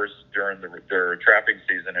bearers during their trapping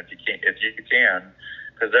season if you can.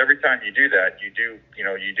 Because every time you do that, you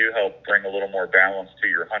do help bring a little more balance to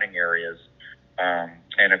your hunting areas. And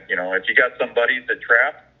if you got some buddies that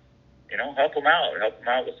trap, help them out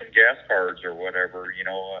with some gas cards or whatever.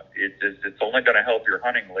 It's only going to help your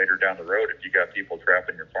hunting later down the road if you got people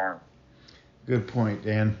trapping your farm. Good point,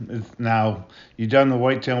 Dan. Now, you've done the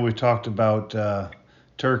whitetail. We talked about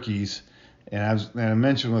turkeys, and I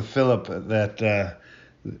mentioned with Philip that.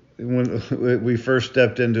 When we first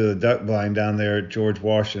stepped into the duck blind down there at George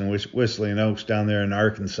Washington, Whistling Oaks down there in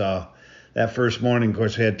Arkansas, that first morning, of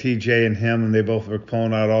course, we had TJ and him, and they both were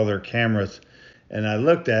pulling out all their cameras. And I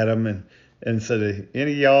looked at them and said,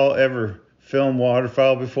 any of y'all ever filmed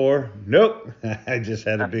waterfowl before? Nope. I just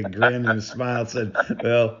had a big grin and a smile, said,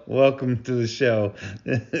 well, welcome to the show.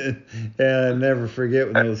 And I never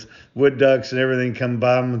forget when those wood ducks and everything come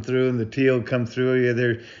bombing through and the teal come through you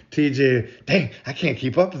there. TJ, dang, I can't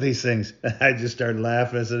keep up with these things. I just started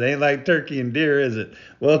laughing. I said, ain't like turkey and deer, is it?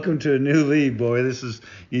 Welcome to a new league, boy.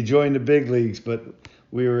 You joined the big leagues. But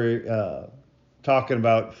we were talking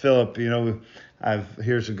about Philip,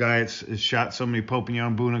 here's a guy that's shot so many Pope and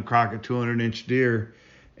Young, Boone and Crockett 200-inch deer,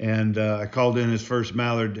 and I called in his first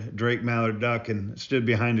Drake mallard duck, and stood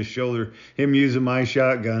behind his shoulder, him using my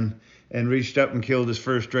shotgun, and reached up and killed his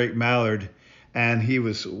first Drake mallard, and he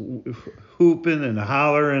was whooping and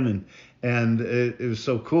hollering, and it was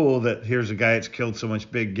so cool that here's a guy that's killed so much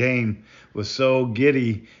big game, was so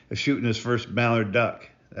giddy of shooting his first mallard duck.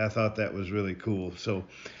 I thought that was really cool. So,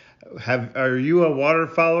 are you a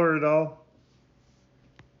waterfowler at all?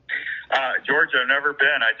 George, I've never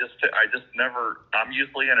been. I just never. I'm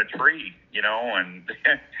usually in a tree, and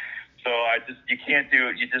so you can't do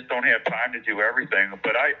it. You just don't have time to do everything.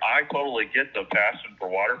 But I totally get the passion for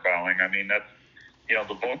waterfowling. I mean, that's,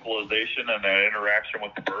 the vocalization and the interaction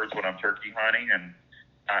with the birds when I'm turkey hunting, and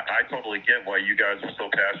I totally get why you guys are so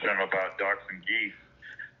passionate about ducks and geese.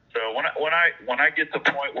 So when I get to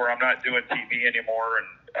the point where I'm not doing TV anymore, and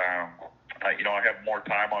I have more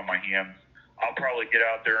time on my hands, I'll probably get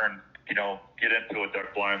out there and get into a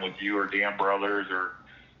duck blind with you or Dan Brothers or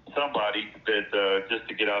somebody that just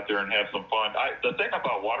to get out there and have some fun. The thing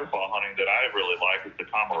about waterfowl hunting that I really like is the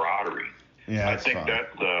camaraderie. Yeah, I think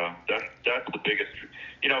that's the biggest.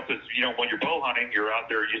 Because when you're bow hunting, you're out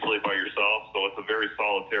there usually by yourself, so it's a very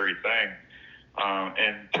solitary thing.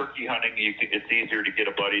 And turkey hunting, it's easier to get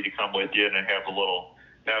a buddy to come with you and have some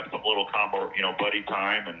little combo, buddy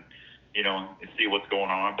time and see what's going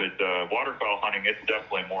on. But waterfowl hunting, it's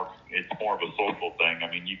definitely more of a social thing. I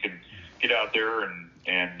mean, you can get out there and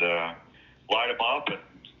light them up and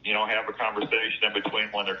have a conversation in between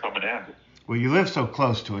when they're coming in. Well, you live so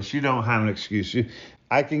close to us, you don't have an excuse.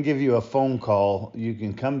 I can give you a phone call. You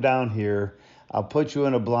can come down here. I'll put you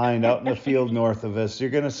in a blind out in the field north of us. You're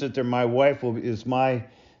going to sit there. My wife she's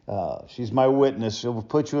my witness. She'll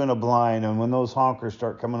put you in a blind, and when those honkers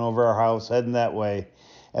start coming over our house, heading that way,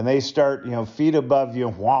 and they start, feet above you,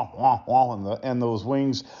 wah, wah, wah, and those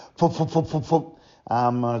wings, poof, poof, poof, poof, poof.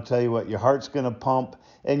 I'm going to tell you what, your heart's going to pump.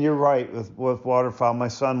 And you're right with waterfowl. My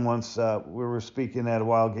son once, we were speaking at a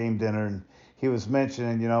wild game dinner, and he was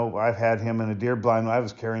mentioning, I've had him in a deer blind. I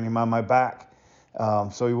was carrying him on my back,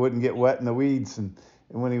 so he wouldn't get wet in the weeds. And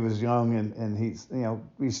when he was young, and he's,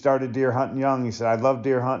 we started deer hunting young. He said, I love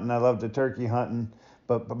deer hunting. I love the turkey hunting.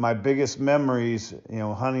 But my biggest memories,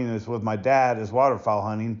 hunting is with my dad, is waterfowl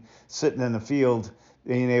hunting, sitting in the field,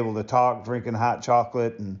 being able to talk, drinking hot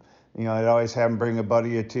chocolate. And, I'd always have him bring a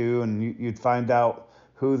buddy or two, and you'd find out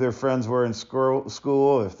who their friends were in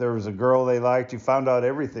school. If there was a girl they liked, you found out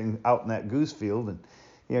everything out in that goose field. And,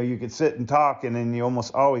 you could sit and talk, and then you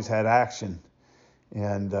almost always had action.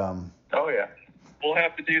 And oh, yeah. We'll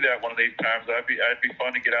have to do that one of these times. I'd be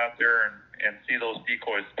fun to get out there and see those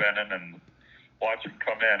decoys spinning and watch them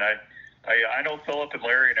come in. I know Philip and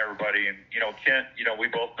Larry and everybody, and Kent. We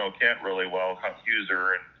both know Kent really well, Hunt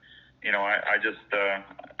Huser, and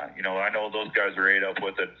I know those guys are ate up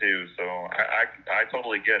with it too. So I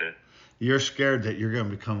totally get it. You're scared that you're going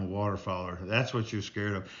to become a waterfowler. That's what you're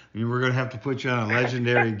scared of. I mean, we're going to have to put you on a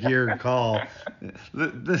legendary gear call.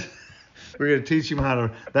 We're going to teach him how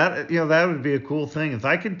to. That would be a cool thing. If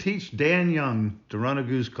I could teach Dan Young to run a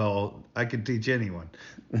goose call, I could teach anyone.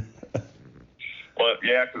 Well,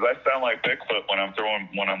 yeah, because I sound like Bigfoot when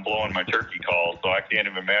I'm blowing my turkey calls, so I can't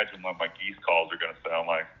even imagine what my geese calls are going to sound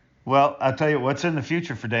like. Well, I'll tell you what's in the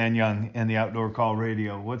future for Dan Young and the Outdoor Call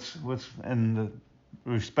Radio. What's in the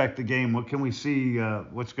respect the game? What can we see?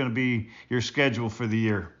 What's going to be your schedule for the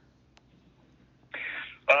year?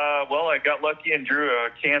 Well, I got lucky and drew a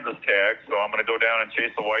Kansas tag, so I'm going to go down and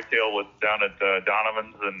chase a whitetail down at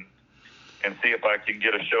Donovan's and see if I can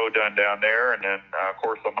get a show done down there. And then, of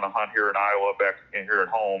course, I'm going to hunt here in Iowa, back here at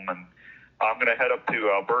home. And I'm going to head up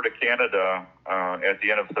to Alberta, Canada at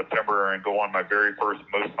the end of September and go on my very first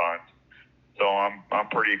moose hunt. So I'm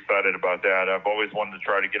pretty excited about that. I've always wanted to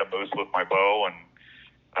try to get a moose with my bow,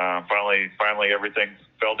 and finally everything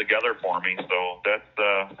fell together for me. So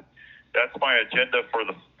that's my agenda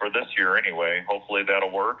for this year anyway. Hopefully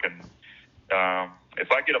that'll work. And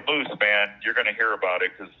if I get a moose, man, you're going to hear about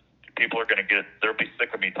it, because people are going to they'll be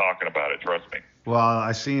sick of me talking about it. Trust me. Well,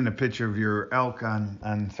 I seen a picture of your elk on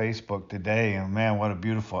Facebook today, and man, what a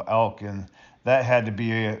beautiful elk. And that had to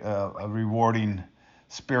be a rewarding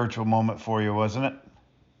spiritual moment for you, wasn't it?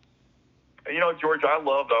 George, I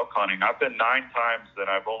love elk hunting. I've been 9 times, and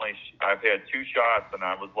I've had 2 shots, and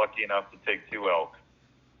I was lucky enough to take 2 elk.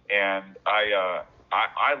 And I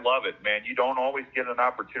love it, man. You don't always get an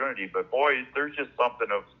opportunity, but boy, there's just something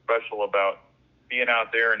special about being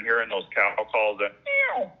out there and hearing those cow calls that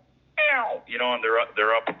meow, meow, and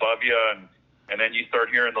they're up above you, and then you start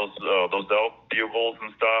hearing those elk bugles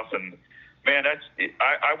and stuff, and Man,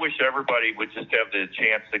 I wish everybody would just have the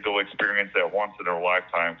chance to go experience that once in their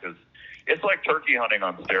lifetime, because it's like turkey hunting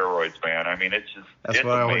on steroids, man. I mean, That's it's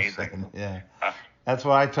what I always amazing. say. Yeah. That's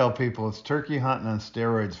what I tell people. It's turkey hunting on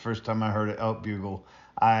steroids. First time I heard an elk bugle,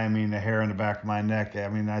 I mean, the hair on the back of my neck. I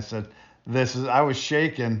mean, I said, I was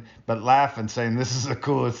shaking, but laughing, saying, this is the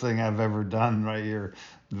coolest thing I've ever done right here,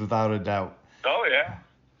 without a doubt. Oh, yeah.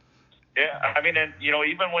 Yeah, I mean, and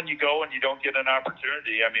even when you go and you don't get an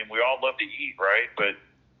opportunity, I mean, we all love to eat, right? But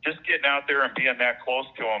just getting out there and being that close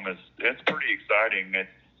to them it's pretty exciting. It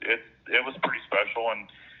was pretty special, and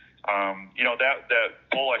that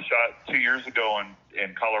bull I shot 2 years ago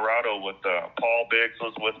in Colorado with Paul Biggs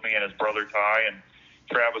was with me, and his brother Ty, and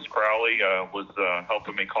Travis Crowley was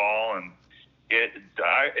helping me call, and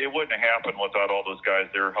it wouldn't have happened without all those guys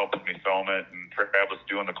there helping me film it, and Travis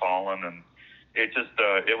doing the calling, and it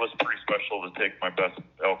was pretty special to take my best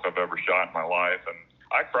elk I've ever shot in my life, and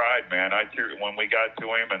I cried, man. When we got to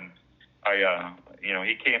him, and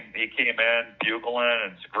he came in bugling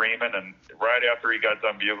and screaming, and right after he got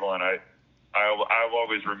done bugling, I've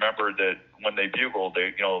always remembered that when they bugle,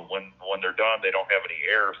 when they're done, they don't have any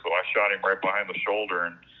air, so I shot him right behind the shoulder,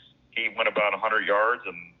 and he went about 100 yards,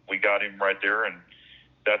 and we got him right there, and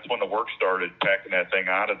that's when the work started, packing that thing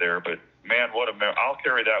out of there. But man, I'll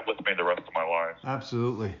carry that with me the rest of my life.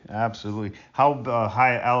 Absolutely. How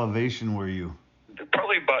high elevation were you?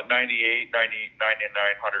 Probably about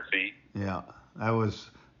 9900 feet. Yeah, that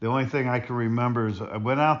was the only thing I can remember. Is I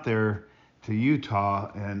went out there to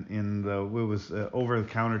Utah, and it was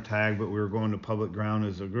over-the-counter tag, but we were going to public ground. It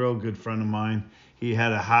was a real good friend of mine. He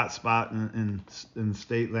had a hot spot in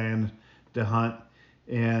state land to hunt,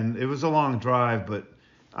 and it was a long drive, but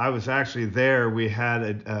I was actually there. We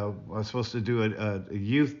had I was supposed to do a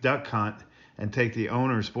youth duck hunt and take the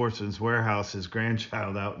owner of Sportsman's Warehouse, his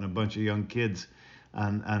grandchild, out, and a bunch of young kids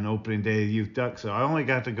on opening day of youth duck. So I only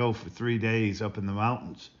got to go for 3 days up in the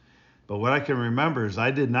mountains. But what I can remember is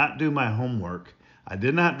I did not do my homework. I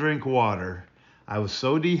did not drink water. I was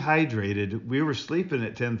so dehydrated. We were sleeping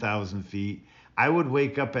at 10,000 feet. I would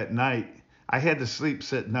wake up at night. I had to sleep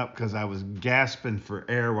sitting up because I was gasping for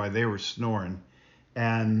air while they were snoring.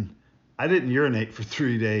 And I didn't urinate for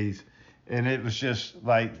 3 days. And it was just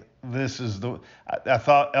like, I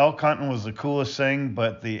thought elk hunting was the coolest thing,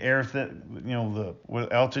 but the air, the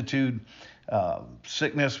altitude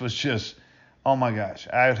sickness was just, oh my gosh,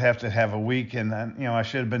 I would have to have a week, and I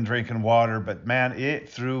should have been drinking water, but man, it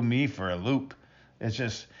threw me for a loop. It's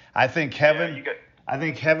just, I think heaven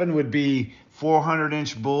would be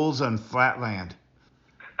 400-inch bulls on flat land.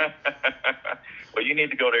 Well, you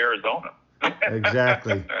need to go to Arizona.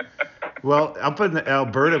 Exactly. Well, up in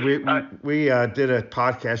Alberta, we did a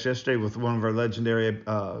podcast yesterday with one of our legendary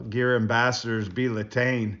gear ambassadors, B.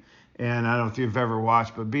 Latane. And I don't know if you've ever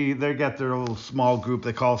watched, but they got their little small group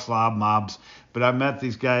they call Slob Mobs. But I met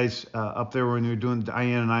these guys up there when we were doing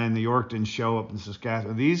Diane and I in the Yorkton show up in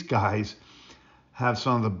Saskatchewan. These guys have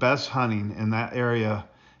some of the best hunting in that area,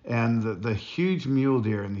 and the huge mule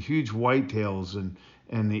deer and the huge whitetails and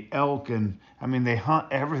the elk, and I mean, they hunt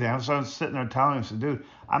everything. I was sitting there telling him, I said, dude,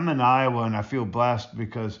 I'm in Iowa and I feel blessed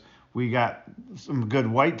because we got some good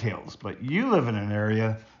whitetails, but you live in an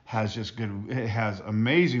area it has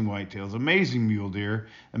amazing whitetails, amazing mule deer,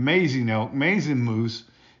 amazing elk, amazing moose.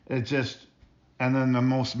 And then the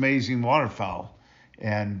most amazing waterfowl.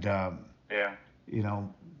 And,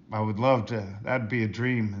 I would love to, that'd be a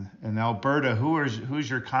dream. In Alberta, who's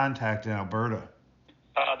your contact in Alberta?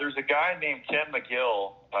 There's a guy named Ken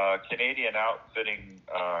McGill, Canadian Outfitters,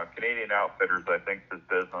 I think is his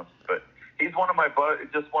business. But he's one of my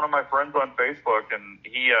friends on Facebook, and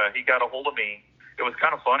he got a hold of me. It was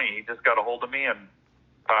kind of funny. He just got a hold of me, and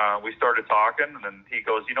we started talking. And then he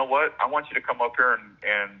goes, "You know what? I want you to come up here,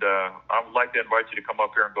 and I'd like to invite you to come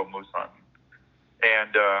up here and go moose hunting."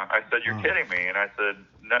 And I said, "You're kidding me?" And I said,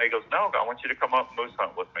 "No." He goes, "No, I want you to come up and moose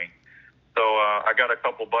hunt with me." So I got a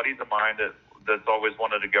couple buddies of mine that's always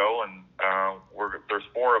wanted to go, and there's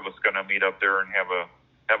 4 of us going to meet up there and have a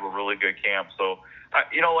really good camp. So,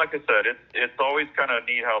 like I said, it's always kind of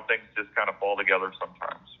neat how things just kind of fall together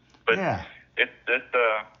sometimes. But yeah.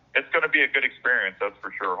 It's going to be a good experience, that's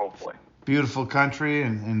for sure, hopefully. Beautiful country,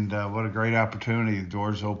 and what a great opportunity. The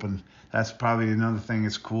doors open. That's probably another thing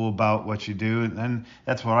that's cool about what you do. And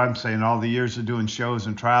that's what I'm saying. All the years of doing shows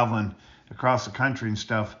and traveling across the country and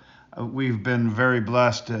stuff, we've been very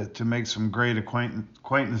blessed to make some great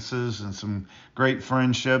acquaintances and some great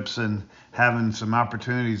friendships and having some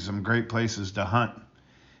opportunities, some great places to hunt.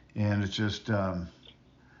 And it's just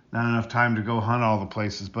not enough time to go hunt all the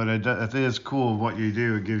places, but it is cool what you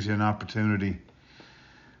do. It gives you an opportunity.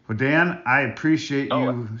 Well, Dan, I appreciate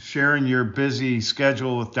you sharing your busy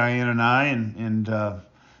schedule with Diane and I, and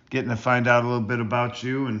getting to find out a little bit about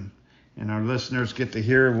you, and our listeners get to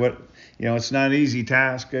hear what, it's not an easy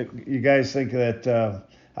task. You guys think that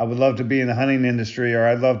I would love to be in the hunting industry, or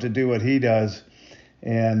I'd love to do what he does.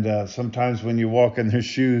 And sometimes when you walk in their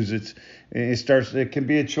shoes, it can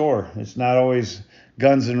be a chore. It's not always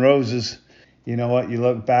guns and roses. You know what? You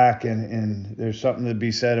look back and there's something to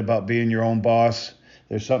be said about being your own boss.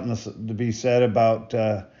 There's something to be said about,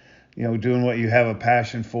 doing what you have a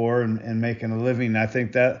passion for and making a living. I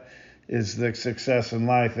think that is the success in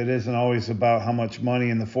life. It isn't always about how much money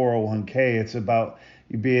in the 401k. It's about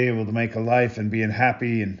you being able to make a life and being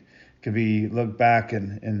happy, and could be look back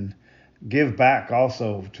and give back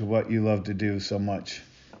also to what you love to do so much.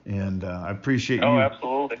 And I appreciate you. Oh,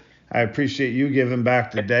 absolutely. I appreciate you giving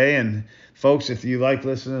back today. And folks, if you like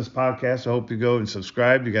listening to this podcast, I hope you go and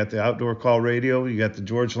subscribe. You got the Outdoor Call Radio. You got the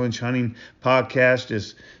George Lynch Hunting Podcast.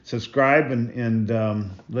 Just subscribe and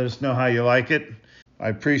let us know how you like it. I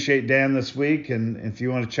appreciate Dan this week. And if you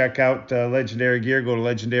want to check out Legendary Gear, go to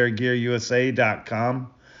legendarygearusa.com.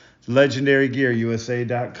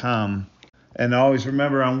 legendarygearusa.com. And always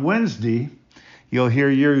remember, on Wednesday, you'll hear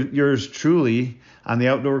yours truly on the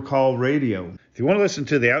Outdoor Call Radio. If you want to listen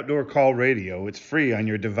to the Outdoor Call Radio, it's free on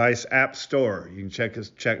your device app store. You can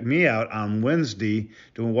check me out on Wednesday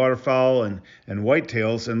doing waterfowl and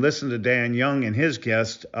whitetails, and listen to Dan Young and his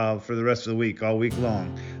guest for the rest of the week, all week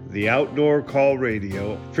long. The Outdoor Call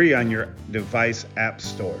Radio, free on your device app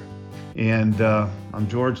store. And I'm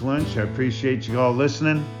George Lynch. I appreciate you all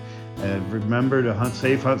listening. And remember to hunt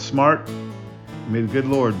safe, hunt smart. May the good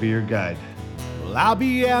Lord be your guide. Well, I'll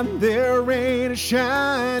be out there, rain or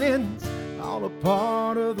shining, all a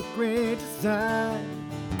part of the great design.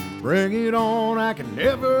 Bring it on, I can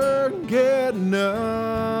never get enough,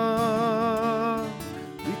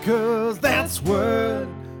 because that's what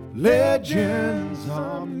legends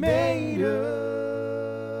are made of.